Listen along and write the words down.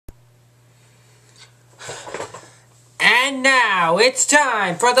And now it's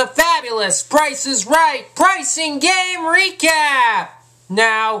time for the fabulous Price is Right pricing game recap.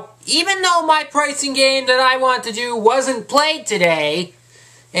 Now, even though my pricing game that I want to do wasn't played today,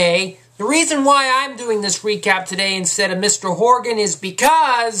 the reason why I'm doing this recap today instead of Mr. Horgan is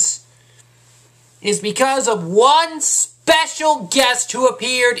because of one special guest who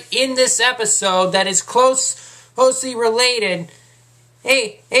appeared in this episode that is closely related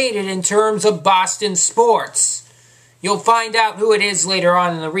in terms of Boston sports. You'll find out who it is later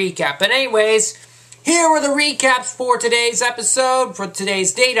on in the recap. But anyways, here are the recaps for today's episode, for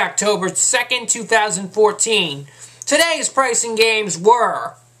today's date, October 2nd, 2014. Today's pricing games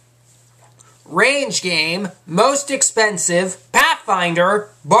were Range Game, Most Expensive, Pathfinder,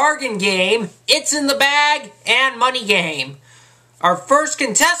 Bargain Game, It's in the Bag, and Money Game. Our first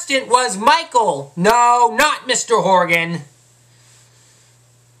contestant was Michael. No, not Mr. Horgan.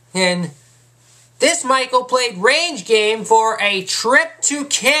 And this Michael played Range Game for a trip to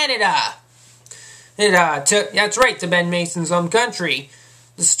Canada. That's right, to Ben Mason's home country.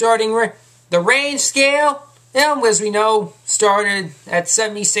 The range scale, as we know, started at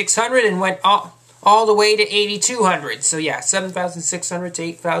 7,600 and went all the way to 8,200. So yeah, 7,600 to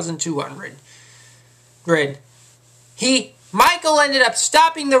 8,200 grid. Michael ended up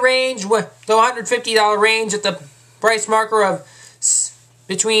stopping the range with the $150 range at the price marker of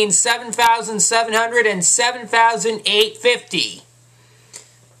between 7,700 and 7,850.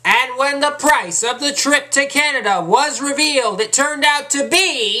 And when the price of the trip to Canada was revealed, it turned out to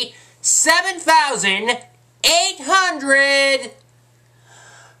be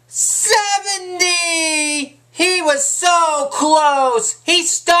 $7,870. He was so close. He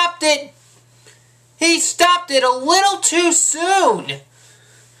stopped it a little too soon.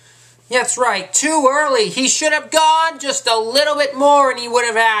 That's right, too early. He should have gone just a little bit more and he would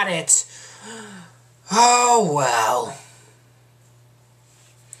have had it. Oh, well.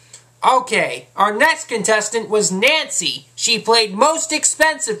 Okay, our next contestant was Nancy. She played Most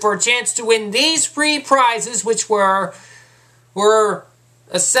Expensive for a chance to win these free prizes, which were a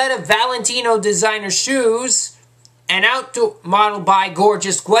set of Valentino designer shoes, an outdoor modeled by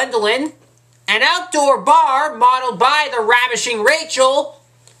Gorgeous Gwendolyn, an outdoor bar modeled by the Ravishing Rachel,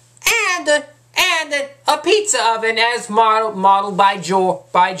 and a pizza oven as modeled by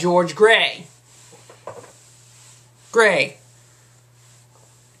George Gray.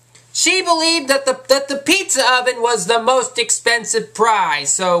 She believed that the pizza oven was the most expensive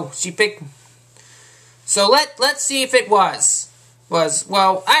prize, so she picked. So let's see if it was.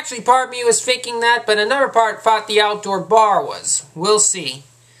 Well, actually, part of me was thinking that, but another part thought the outdoor bar was. We'll see.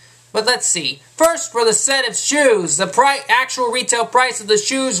 But let's see. First, for the set of shoes, the actual retail price of the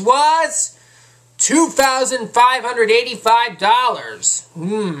shoes was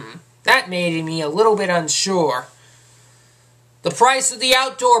 $2,585. That made me a little bit unsure. The price of the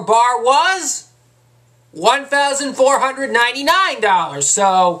outdoor bar was $1,499.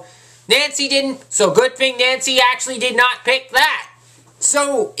 So good thing Nancy actually did not pick that.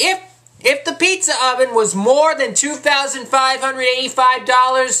 So if the pizza oven was more than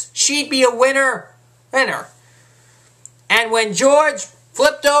 $2,585, she'd be a winner. And when George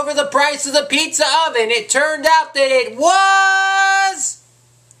flipped over the price of the pizza oven, it turned out that it was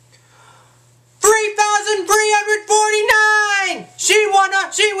 $3,349. She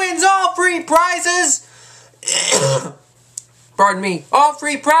wins all free prizes. Pardon me, all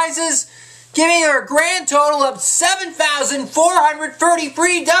free prizes, giving her a grand total of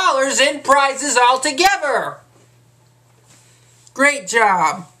 $7,433 in prizes altogether. Great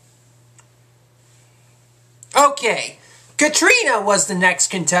job. Okay, Katrina was the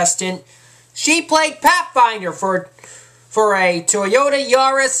next contestant. She played Pathfinder for a Toyota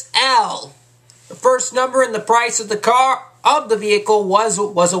Yaris L. The first number in the price of the vehicle was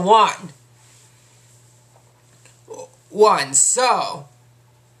a 1.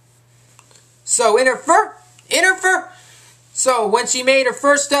 So when she made her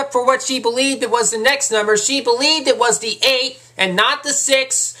first step for what she believed it was the next number, she believed it was the 8 and not the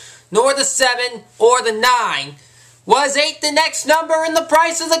 6, nor the 7 or the 9. Was 8 the next number in the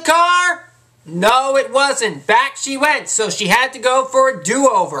price of the car? No, it wasn't. Back she went, so she had to go for a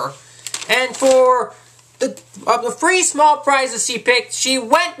do-over. And for the free small prizes she picked, she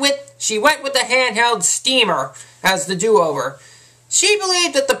went with the handheld steamer as the do-over. She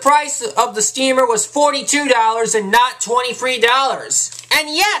believed that the price of the steamer was $42 and not $23. And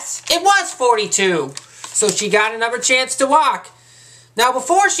yes, it was $42. So she got another chance to walk. Now,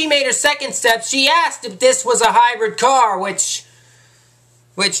 before she made her second step, she asked if this was a hybrid car, which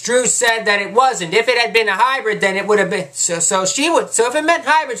which Drew said that it wasn't. If it had been a hybrid, then it would have been. So if it meant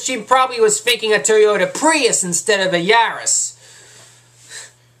hybrid, she probably was thinking a Toyota Prius instead of a Yaris.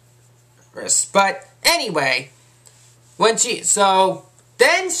 But anyway, with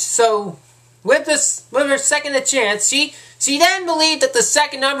her second chance, she then believed that the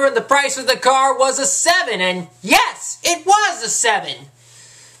second number in the price of the car was a 7, and yes, it was a 7.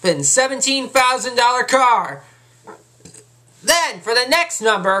 Then $17,000 car. Then, for the next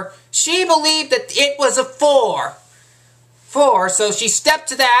number, she believed that it was a 4. 4, so she stepped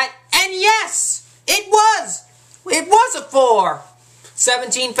to that, and yes, it was! It was a 4.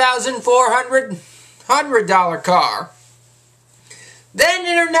 $17,400 car. Then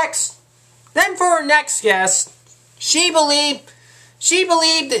for her next guess, she believed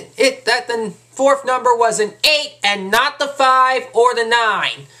that the fourth number was an 8 and not the 5 or the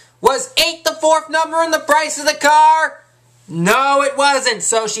 9. Was 8 the fourth number in the price of the car? No, it wasn't.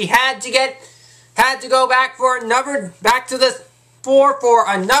 So she had to go back to the 4 for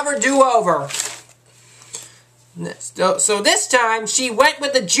another do-over. So this time she went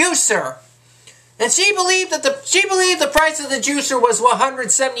with the juicer. And she believed the price of the juicer was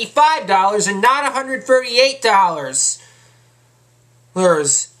 $175 and not $138.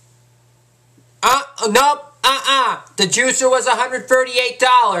 The juicer was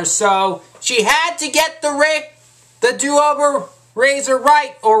 $138. So she had to get the do-over razor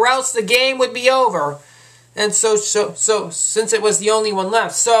right, or else the game would be over. And so since it was the only one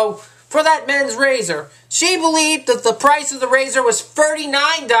left, so for that men's razor, she believed that the price of the razor was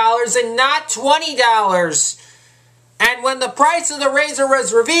 $39 and not $20. And when the price of the razor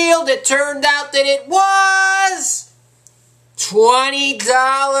was revealed, it turned out that it was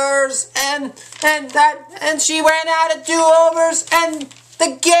 $20. And she ran out of do-overs, and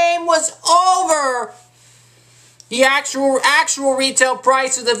the game was over. The actual retail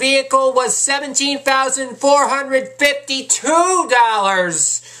price of the vehicle was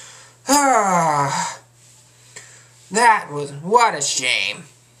 $17,452. What a shame.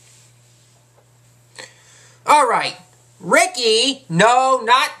 Alright, Ricky, no,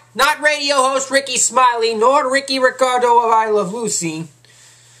 not radio host Ricky Smiley, nor Ricky Ricardo of I Love Lucy.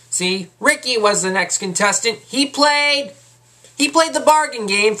 See, Ricky was the next contestant. He played the bargain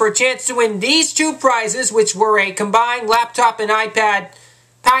game for a chance to win these two prizes, which were a combined laptop and iPad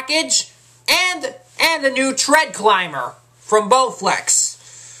package, and a new tread climber from Bowflex.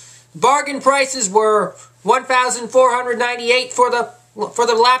 Bargain prices were $1,498 for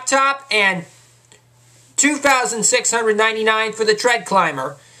the laptop and $2,699 for the tread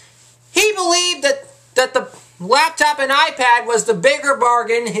climber. He believed that the laptop and iPad was the bigger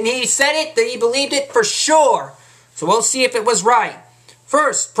bargain, and he said that he believed it for sure. So we'll see if it was right.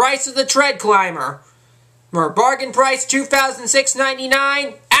 First, price of the tread climber. Bargain price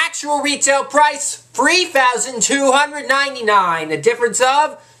 $2,699. Actual retail price $3,299. A difference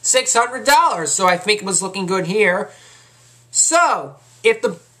of $600. So I think it was looking good here. So, if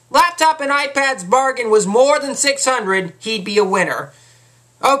the laptop and iPad's bargain was more than $600, he'd be a winner.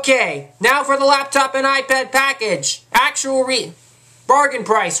 Okay, now for the laptop and iPad package. Actual bargain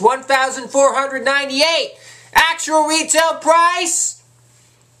price $1,498. Actual retail price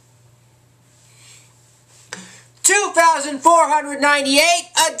 $2,498,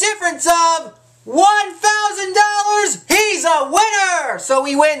 a difference of $1,000. He's a winner! So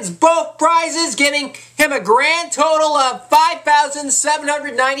he wins both prizes, giving him a grand total of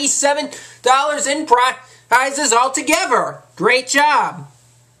 $5,797 in prizes altogether. Great job.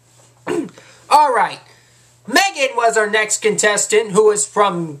 Alright. Megan was our next contestant, who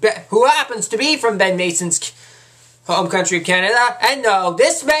happens to be from Ben Mason's home country of Canada. And no,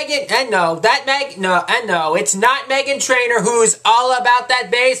 it's not Megan Trainor, who's all about that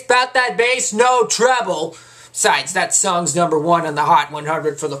bass, no treble. Besides, that song's #1 on the Hot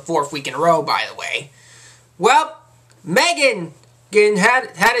 100 for the 4th week in a row, by the way. Well, Megan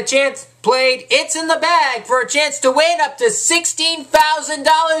had a chance, played It's in the Bag for a chance to win up to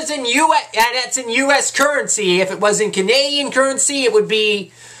 $16,000 in US, and that's in US currency. If it was in Canadian currency, it would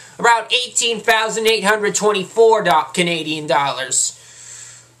be about $18,824 Canadian dollars.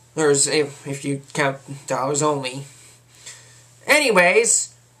 If you count dollars only. Anyways,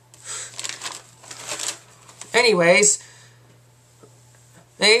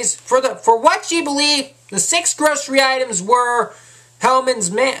 for what she believed, the 6 grocery items were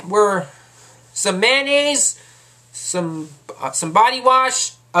some mayonnaise, some body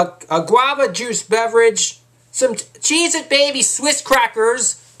wash, a guava juice beverage, some Cheez-It Baby Swiss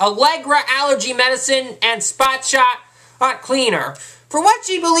crackers, Allegra allergy medicine, and Spot Shot hot cleaner. For what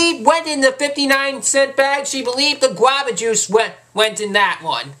she believed went in the 59-cent bag, she believed the guava juice went in that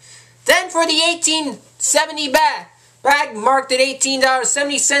one. Then for the 1870 bag marked at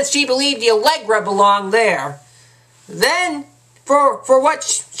 $18.70, she believed the Allegra belonged there. Then, for what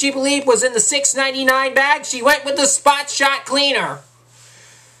she believed was in the $6.99 bag, she went with the Spot Shot Cleaner.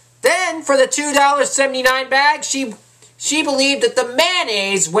 Then, for the $2.79 bag, she believed that the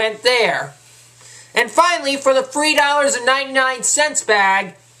mayonnaise went there. And finally, for the $3.99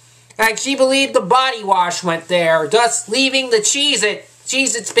 bag, she believed the body wash went there, thus leaving the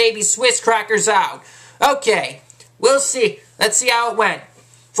Cheez-Its Baby Swiss crackers out. Okay, we'll see. Let's see how it went.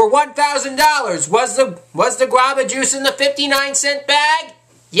 For $1,000, was the guava juice in the 59-cent bag?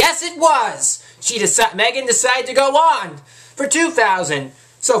 Yes, it was. Megan decided to go on. For $2,000.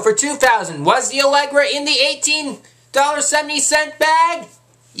 So for $2,000, was the Allegra in the $18.70 bag?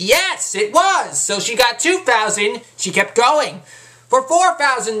 Yes, it was. So she got $2,000. She kept going. For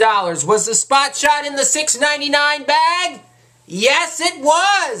 $4,000, was the Spot Shot in the $6.99 bag? Yes, it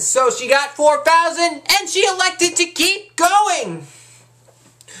was. So she got $4,000, and she elected to keep going.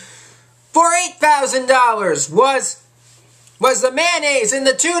 For $8,000, was the mayonnaise in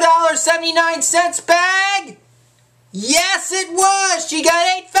the $2.79 bag? Yes, it was. She got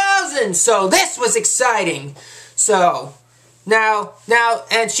 $8,000. So this was exciting. So now,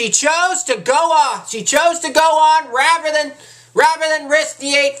 and she chose to go on. She chose to go on rather than risk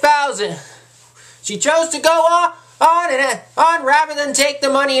the $8,000. She chose to go on rather than take the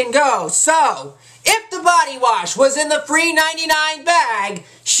money and go. So if the body wash was in the free $99 bag,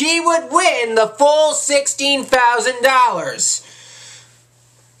 she would win the full $16,000.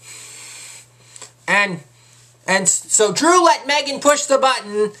 And so Drew let Megan push the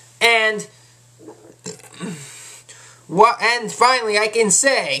button, and finally I can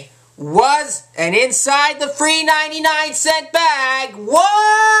say, and inside the free 99-cent bag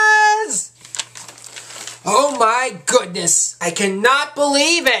was, oh my goodness, I cannot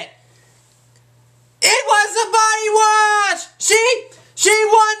believe it. It was the body wash! She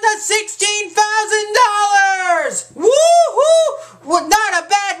won the $16,000! Woo-hoo! Well, not a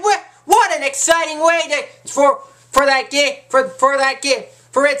bad way. What an exciting way for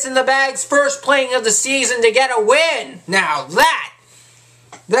It's in the Bag's first playing of the season to get a win. Now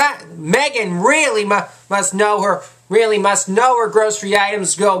that Megan really must know her grocery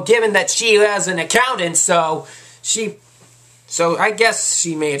items go, given that she has an accountant, so I guess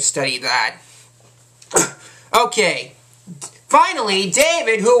she may have studied that. Okay, finally,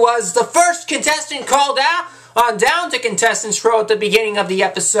 David, who was the first contestant called down to Contestants Row at the beginning of the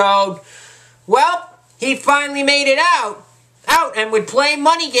episode, well, he finally made it out and would play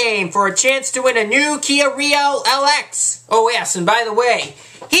Money Game for a chance to win a new Kia Rio LX. Oh yes, and by the way,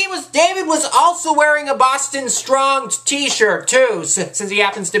 David was also wearing a Boston Strong t-shirt too, since he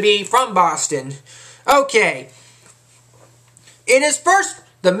happens to be from Boston. Okay,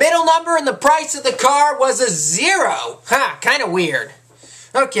 the middle number in the price of the car was a 0. Kind of weird.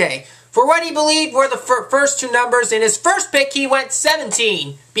 Okay, for what he believed were the first two numbers, in his first pick he went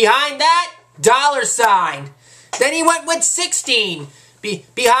 17. Behind that, $sign. Then he went with 16.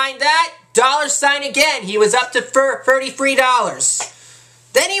 Behind that, $sign again. He was up to $33.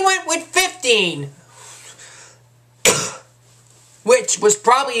 Then he went with 15. Which was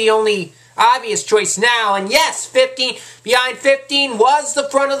probably the only obvious choice now. And yes, 15. Behind 15 was the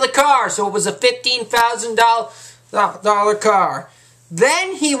front of the car. So it was a $15,000 car.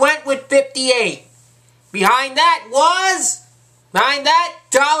 Then he went with 58. Behind that,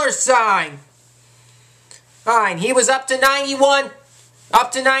 $sign. Fine, he was up to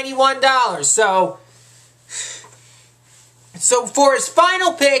 $91. So for his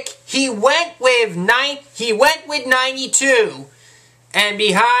final pick, he went with 92. And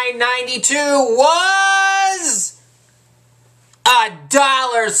behind 92 was a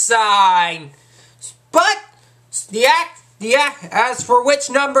 $sign. But as for which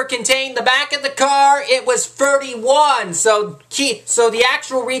number contained the back of the car, it was 31. So the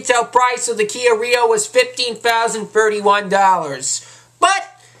actual retail price of the Kia Rio was $15,031. But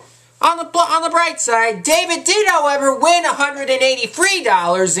on the bright side, David did, however, win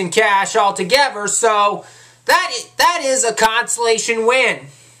 $183 in cash altogether. So that is a consolation win.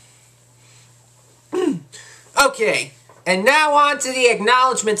 Okay, and now on to the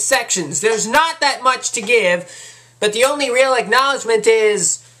acknowledgement sections. There's not that much to give. But the only real acknowledgement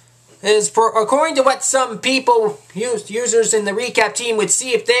is according to what some users in the recap team would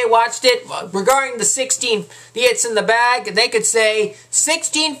see if they watched it, regarding the It's in the Bag, they could say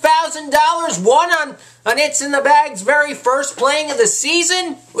 $16,000 won on It's in the Bag's very first playing of the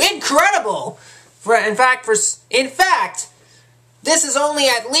season? Incredible! In fact, this is only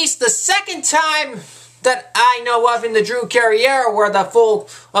at least the second time that I know of in the Drew Carey era where the full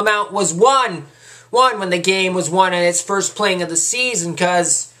amount was won when the game was won in its first playing of the season,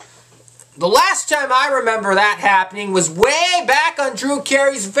 because the last time I remember that happening was way back on Drew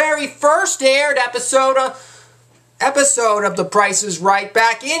Carey's very first aired episode of The Price is Right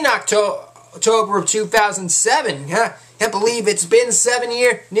back in October of 2007. Can't believe it's been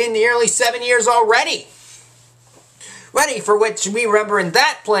nearly 7 years already. For which we remember in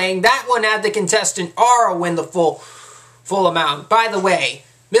that playing, that one had the contestant Ara win the full amount. By the way,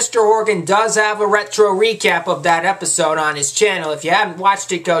 Mr. Horgan does have a retro recap of that episode on his channel. If you haven't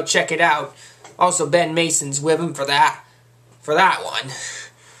watched it, go check it out. Also, Ben Mason's with him for that one.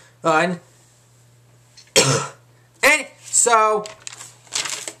 And so,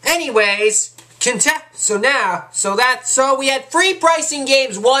 anyways, so we had free pricing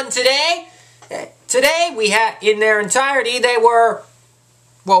games won today. Today we had, in their entirety, they were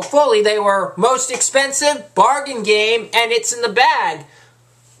Most Expensive, Bargain Game, and It's in the Bag.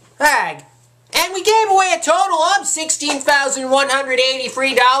 And we gave away a total of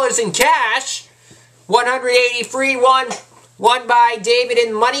 $16,183 in cash. 183 won by David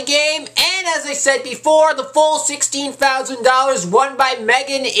in Money Game, and as I said before, the full $16,000 won by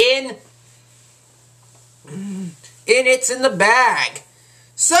Megan in It's in the Bag.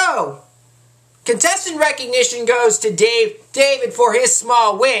 So, contestant recognition goes to David for his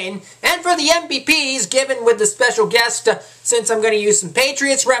small win, and for the MVPs given with the special guest, since I'm going to use some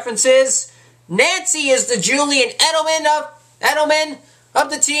Patriots references, Nancy is the Julian Edelman of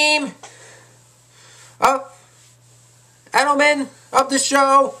the team, Edelman of the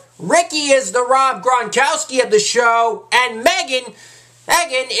show, Ricky is the Rob Gronkowski of the show, and Megan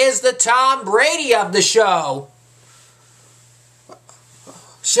is the Tom Brady of the show.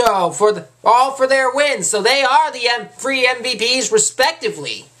 All for their wins. So they are the free MVPs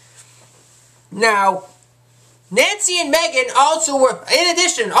respectively. Now, Nancy and Megan also were, in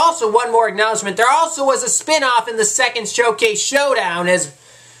addition, also one more acknowledgement, there also was a spin-off in the second showcase showdown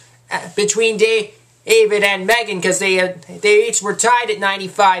between David and Megan, because they each were tied at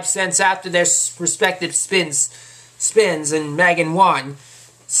 95 cents after their respective spins, and Megan won.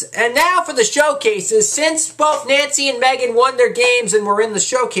 And now for the showcases. Since both Nancy and Megan won their games and were in the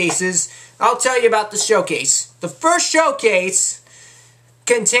showcases, I'll tell you about the showcase. The first showcase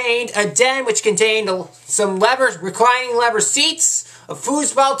contained a den which contained some reclining leather seats, a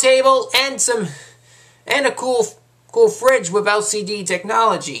foosball table, and a cool fridge with LCD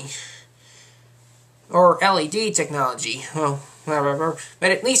technology. Or LED technology. Well, whatever.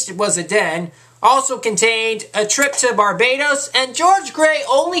 But at least it was a den. Also contained a trip to Barbados, and George Gray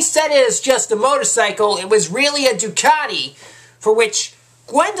only said it as just a motorcycle. It was really a Ducati, for which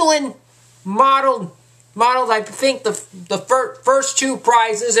Gwendolyn modeled I think the first two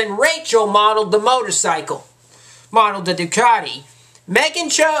prizes, and Rachel modeled the motorcycle, modeled the Ducati. Megan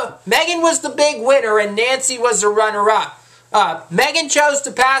was the big winner, and Nancy was the runner-up. Megan chose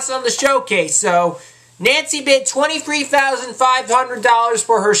to pass on the showcase, so Nancy bid $23,500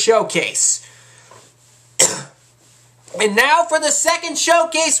 for her showcase. And now for the second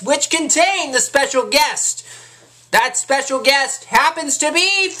showcase, which contained the special guest. That special guest happens to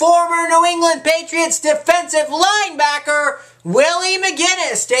be former New England Patriots defensive linebacker Willie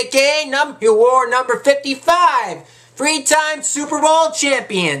McGinest, a.k.a. who wore number 55, three-time Super Bowl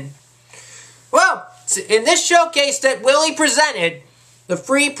champion. Well, in this showcase that Willie presented, the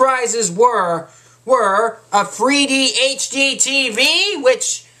free prizes were a 3D HD TV,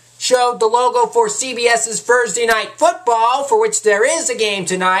 which showed the logo for CBS's Thursday Night Football, for which there is a game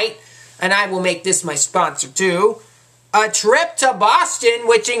tonight, and I will make this my sponsor too. A trip to Boston,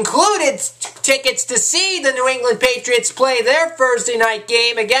 which included tickets to see the New England Patriots play their Thursday night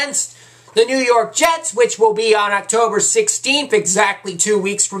game against the New York Jets, which will be on October 16th, exactly 2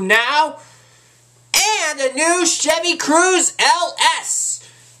 weeks from now. And a new Chevy Cruze LS.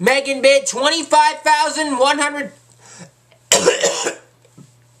 Megan bid $25,100.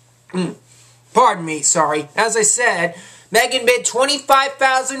 Pardon me, sorry. As I said, Megan bid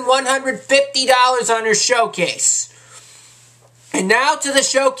 $25,150 on her showcase. And now to the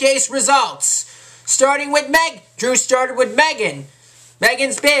showcase results. Drew started with Megan.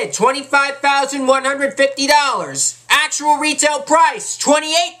 Megan's bid, $25,150. Actual retail price,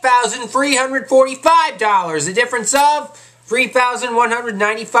 $28,345. A difference of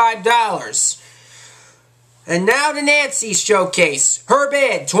 $3,195. And now to Nancy's showcase. Her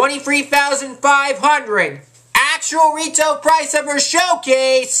bid, $23,500. Actual retail price of her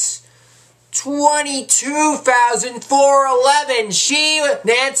showcase, $22,411.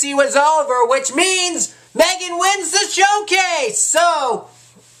 Nancy was over, which means Megan wins the showcase! So,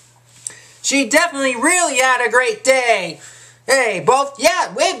 she definitely really had a great day. Hey, with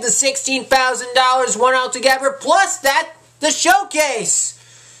the $16,000 won altogether, plus the showcase.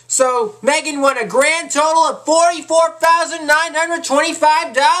 So, Megan won a grand total of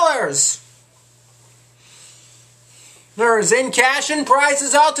 $44,925. There's in cash and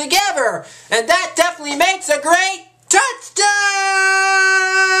prizes altogether. And that definitely makes a great touchdown!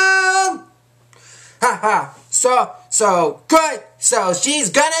 Haha. So good. So she's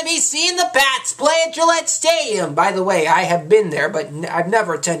gonna be seeing the Pats play at Gillette Stadium. By the way, I have been there, but I've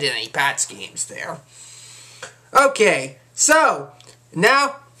never attended any Pats games there. Okay, so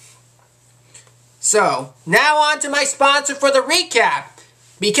now on to my sponsor for the recap.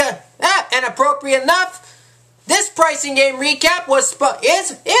 Because, and appropriate enough, this pricing game recap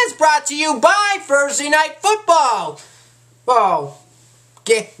is brought to you by Thursday Night Football. Oh,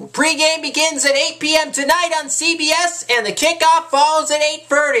 pre-game begins at 8 p.m. tonight on CBS, and the kickoff follows at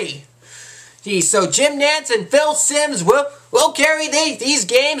 8:30. Geez, so Jim Nantz and Phil Simms will carry these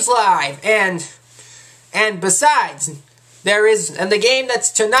games live, and besides, the game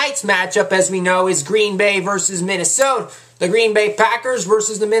that's tonight's matchup, as we know, is Green Bay versus Minnesota. The Green Bay Packers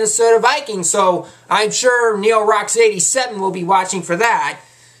versus the Minnesota Vikings. So I'm sure Neil Rocks 87 will be watching for that.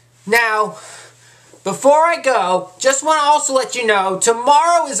 Now, before I go, just want to also let you know,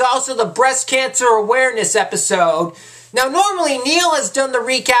 tomorrow is also the breast cancer awareness episode. Now, normally Neil has done the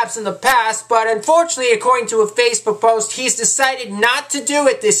recaps in the past, but unfortunately, according to a Facebook post, he's decided not to do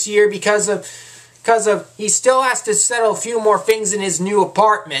it this year because of he still has to settle a few more things in his new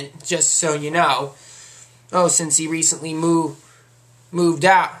apartment, just so you know. Oh, since he recently moved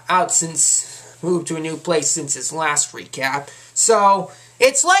to a new place since his last recap. So,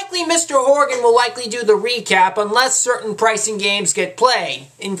 it's likely Mr. Horgan will likely do the recap unless certain pricing games get played.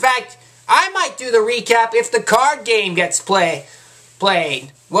 In fact, I might do the recap if the card game gets played.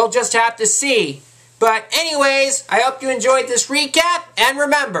 We'll just have to see. But anyways, I hope you enjoyed this recap, and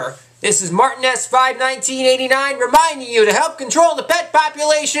remember, this is Martin S51989 reminding you to help control the pet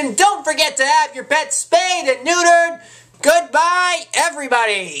population. Don't forget to have your pets spayed and neutered. Goodbye,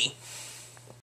 everybody.